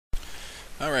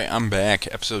Alright, I'm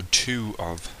back. Episode 2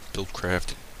 of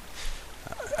Buildcraft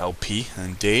LP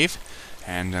and Dave.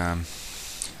 And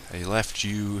I left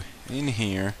you in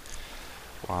here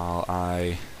while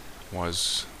I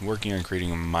was working on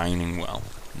creating a mining well.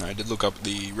 Now, I did look up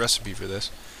the recipe for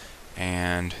this,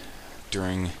 and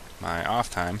during my off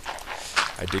time,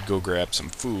 I did go grab some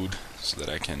food so that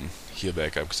I can heal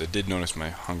back up, because I did notice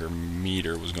my hunger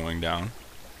meter was going down,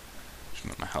 which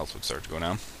meant my health would start to go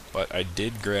down. But I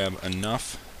did grab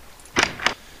enough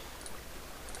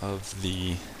of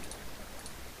the...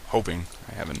 hoping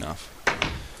I have enough.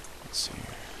 Let's see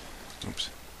here. Oops.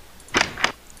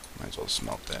 Might as well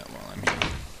smelt that while I'm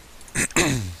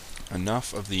here.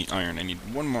 Enough of the iron. I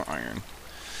need one more iron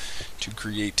to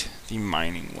create the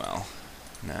mining well.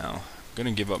 Now, I'm going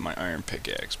to give up my iron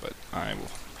pickaxe, but I'm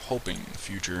hoping in the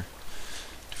future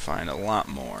to find a lot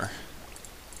more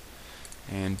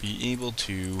and be able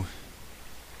to...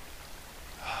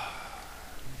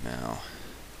 Now,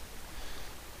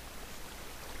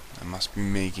 I must be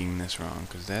making this wrong,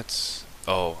 because that's...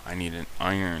 Oh, I need an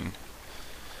iron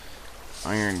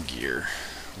gear,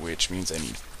 which means I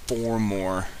need four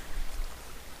more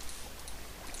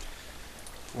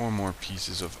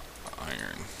pieces of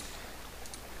iron.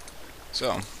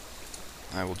 So,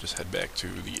 I will just head back to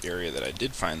the area that I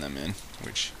did find them in,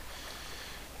 which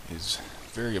is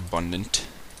very abundant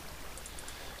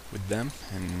with them,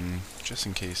 and just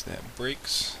in case that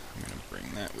breaks, I'm going to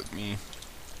bring that with me.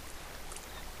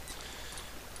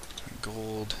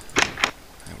 Gold,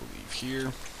 I will leave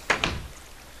here.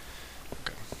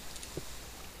 Okay.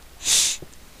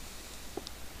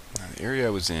 Now, the area I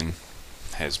was in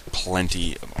has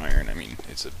plenty of iron. I mean,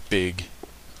 it's a big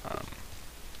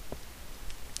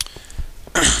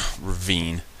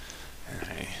ravine, and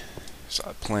I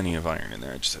saw plenty of iron in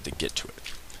there. I just had to get to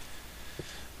it.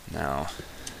 Now,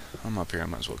 I'm up here, I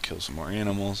might as well kill some more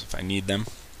animals if I need them.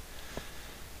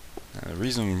 Now, the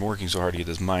reason I'm working so hard to get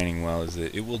this mining well is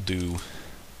that it will do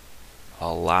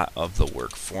a lot of the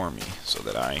work for me, so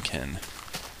that I can...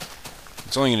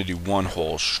 It's only going to do one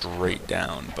hole straight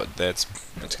down, but that's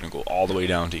going to go all the way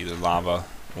down to either lava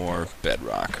or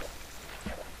bedrock.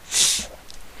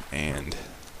 And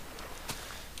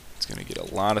it's going to get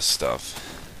a lot of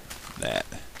stuff that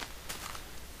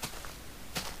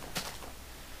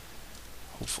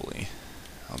hopefully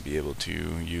I'll be able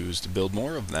to use to build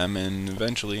more of them, and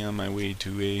eventually on my way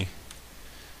to a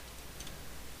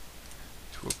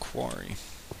quarry,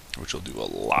 which will do a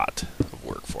lot of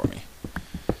work for me.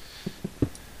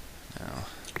 Now,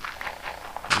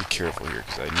 be careful here,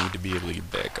 because I need to be able to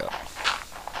get back up.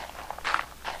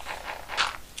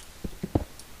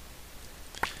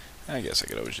 I guess I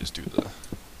could always just do the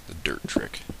dirt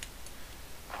trick.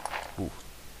 Ooh.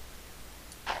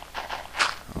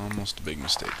 Almost a big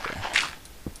mistake there.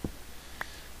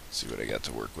 Let's see what I got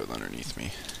to work with underneath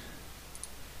me.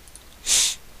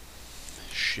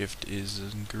 Shift is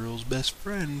a girl's best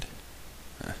friend.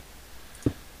 There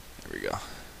we go.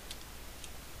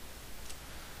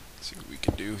 Let's see what we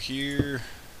can do here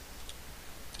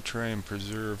to try and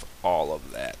preserve all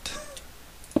of that.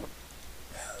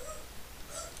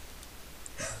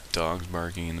 Dogs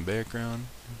barking in the background,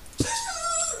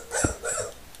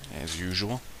 as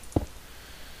usual.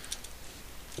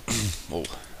 Oh,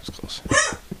 that's close.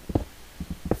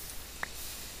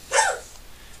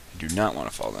 I do not want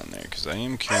to fall down there, because I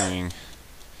am carrying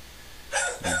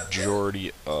the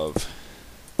majority of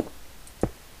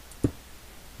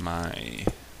my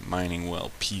mining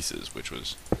well pieces, which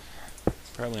was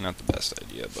probably not the best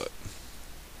idea, but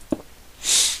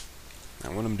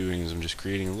now what I'm doing is I'm just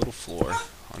creating a little floor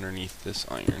underneath this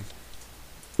iron,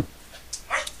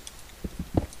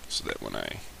 so that when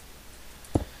I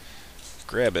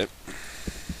grab it,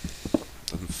 it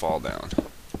doesn't fall down.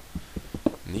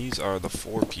 And these are the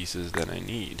 4 pieces that I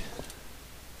need.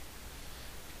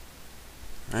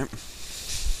 Right?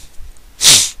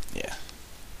 Yeah.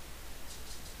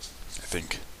 I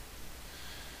think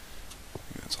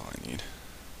that's all I need.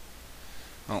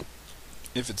 Well,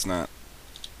 if it's not,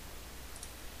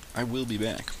 I will be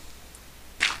back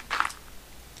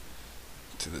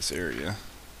to this area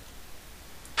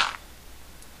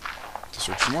to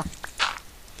search for more.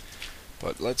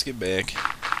 But let's get back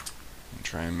and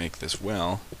try and make this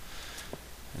well,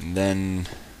 and then...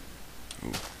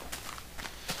 Ooh.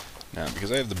 Now,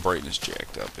 because I have the brightness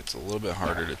jacked up, it's a little bit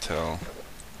harder to tell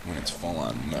when it's full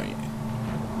on night.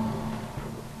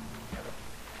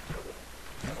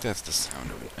 I think that's the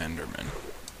sound of an Enderman.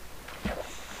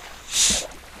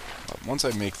 But once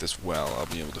I make this well, I'll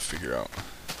be able to figure out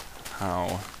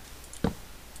how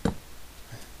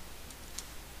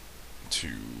to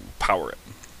power it.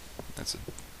 That's a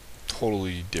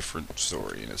totally different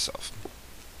story in itself.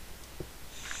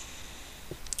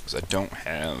 Because I don't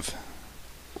have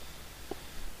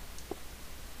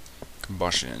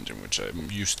combustion engine, which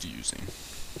I'm used to using.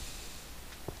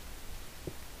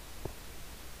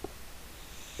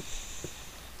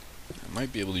 I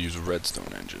might be able to use a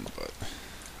redstone engine, but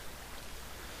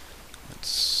let's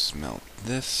smelt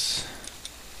this.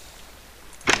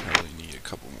 Probably need a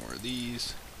couple more of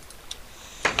these,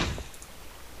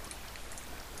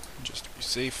 just to be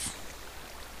safe.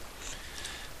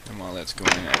 And while that's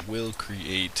going, I will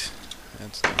create,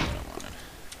 that's not what I wanted.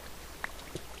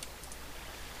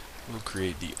 We'll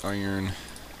create the iron.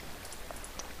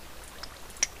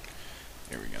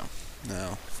 There we go.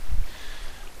 Now,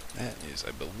 that is,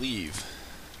 I believe,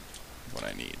 what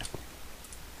I need.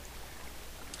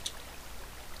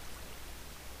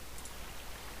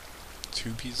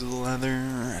 Two pieces of leather.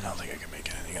 I don't think I can make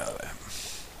anything out of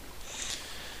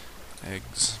that.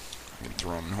 Eggs. I can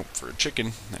throw them and hope for a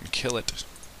chicken, then kill it.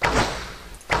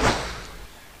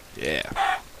 Yeah.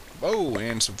 Oh,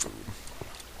 and some food.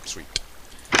 Sweet.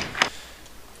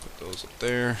 Put those up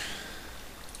there.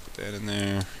 Put that in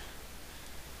there.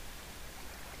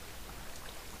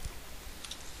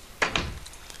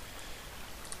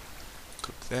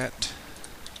 Cook that.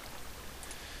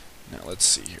 Now let's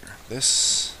see here.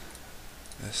 This.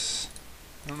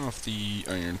 I don't know if the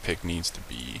iron pick needs to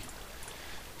be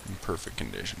in perfect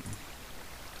condition.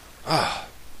 Ah!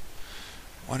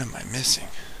 What am I missing?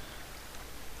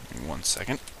 Give me 1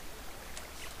 second.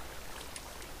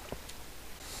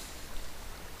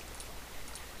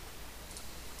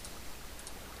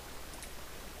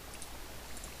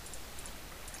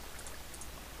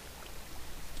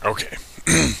 Okay.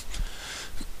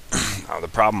 Now the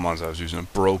problem was I was using a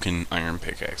broken iron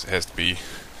pickaxe. It has to be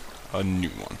a new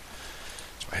one.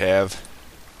 So I have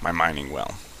my mining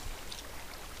well.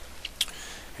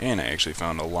 And I actually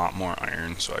found a lot more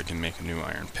iron, so I can make a new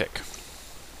iron pick.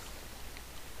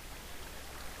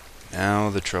 Now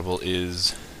the trouble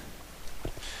is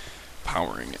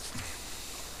powering it.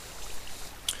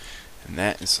 And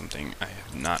that is something I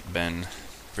have not been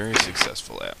very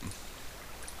successful at.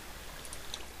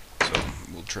 So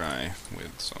we'll try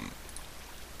with some,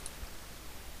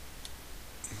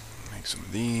 make some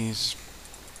of these,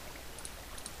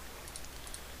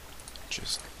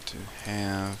 just to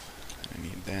have. I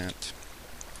need that.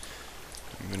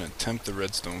 I'm going to attempt the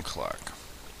redstone clock.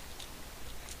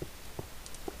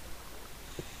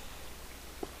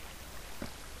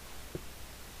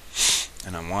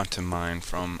 And I want to mine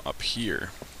from up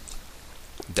here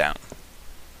down.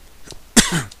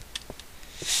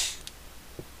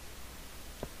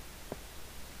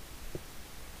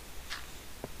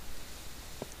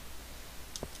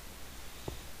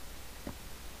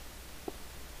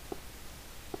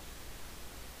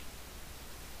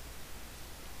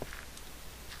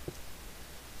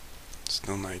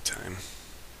 Still nighttime,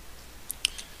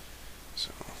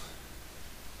 so I'm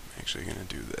actually going to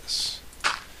do this.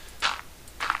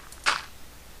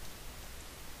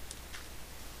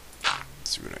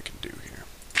 Let's see what I can do here.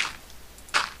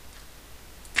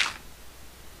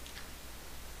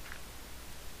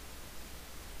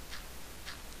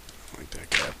 Like that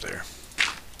gap there.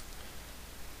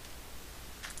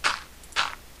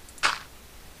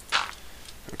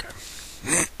 Okay.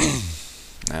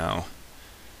 Now,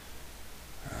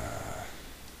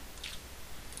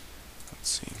 let's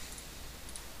see.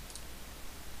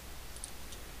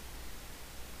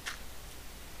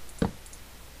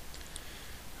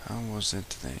 How was it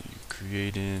that you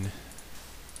created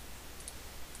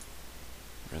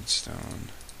redstone?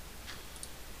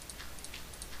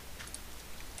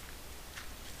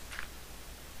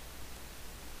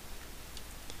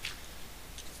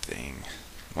 Thing.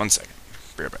 1 second.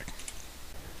 Be right back.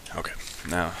 Okay.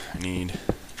 Now I need.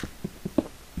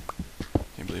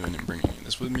 Can't believe I didn't bring any of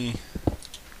this with me.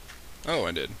 Oh,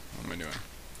 I did. What am I doing?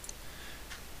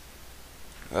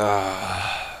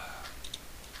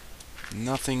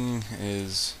 Nothing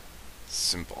is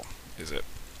simple, is it?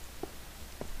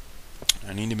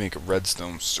 I need to make a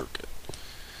redstone circuit.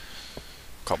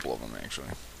 A couple of them, actually.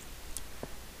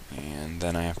 And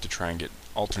then I have to try and get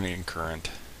alternating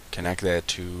current, connect that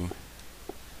to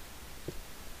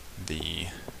the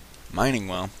mining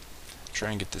well, try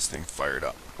and get this thing fired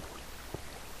up.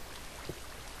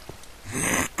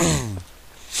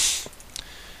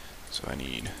 So I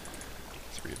need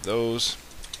 3 of those.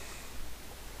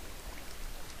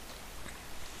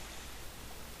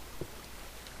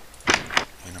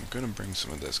 And I'm going to bring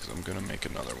some of this because I'm going to make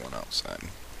another one outside.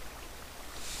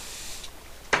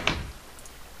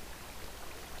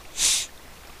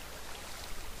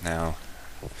 Now,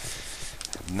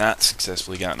 not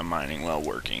successfully gotten a mining well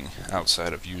working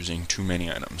outside of using too many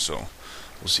items, so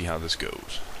we'll see how this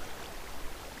goes.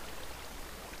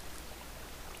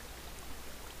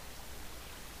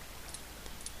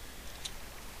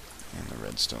 And the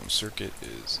redstone circuit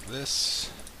is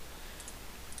this,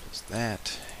 is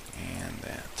that, and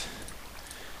that.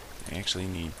 I actually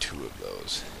need 2 of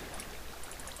those.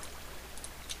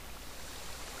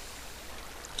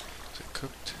 Is it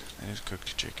cooked? That is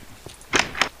cooked chicken.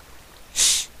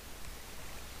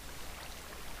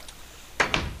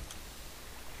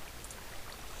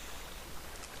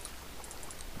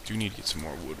 I do need to get some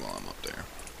more wood while I'm up there.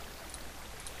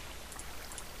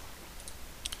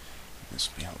 This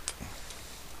will be helpful.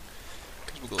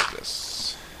 Because we'll go like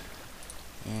this.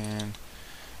 And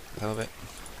for the hell of it,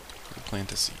 we'll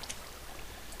plant a seed.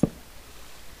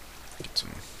 Get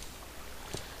some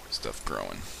stuff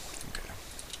growing. Okay.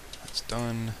 That's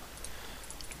done.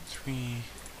 3.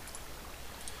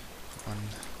 1.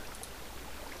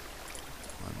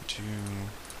 1, 2.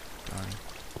 Done.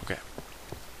 Okay.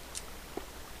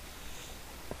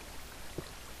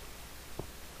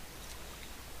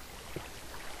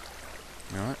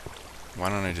 You know what? Why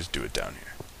don't I just do it down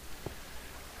here?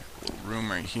 A little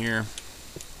room right here.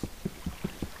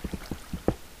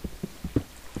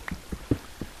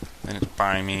 Then it's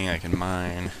by me, I can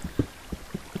mine.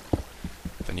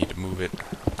 If I need to move it,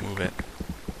 I'll move it.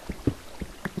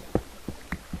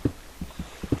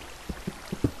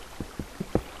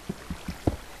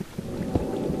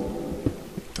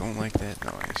 Don't like that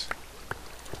noise.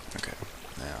 Okay,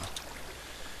 now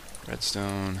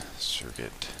redstone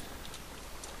circuit.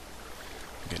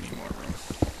 I need more room.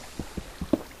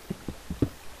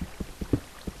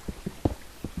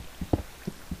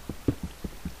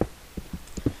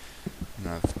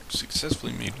 Now I've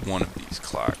successfully made one of these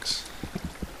clocks.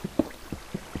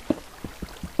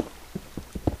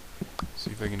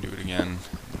 See if I can do it again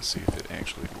and see if it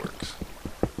actually works.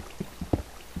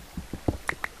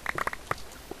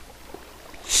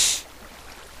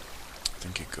 I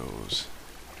think it goes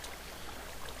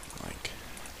like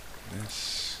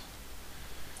this,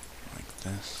 like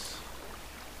this,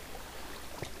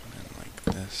 and then like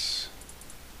this,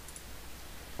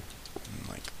 and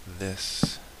like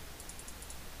this.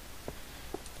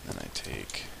 Then I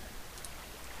take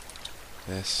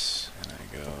this and I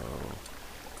go,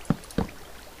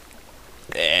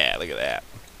 yeah, look at that,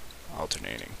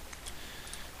 alternating.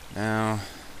 Now,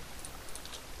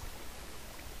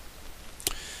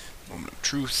 moment of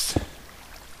truth.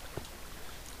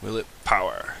 Will it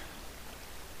power?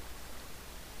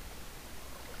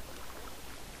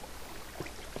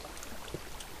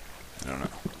 I don't know.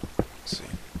 Let's see.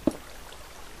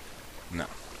 No.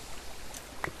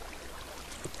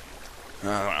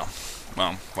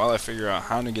 Well, while I figure out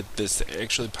how to get this to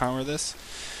actually power this,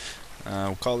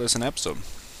 we'll call this an episode.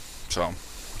 So,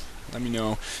 let me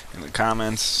know in the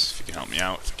comments if you can help me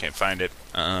out, if you can't find it.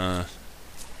 I'm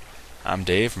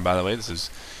Dave, and by the way, this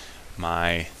is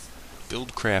my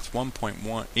Buildcraft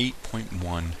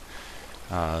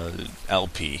 1.8.1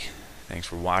 LP. Thanks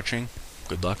for watching.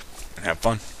 Good luck, and have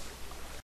fun.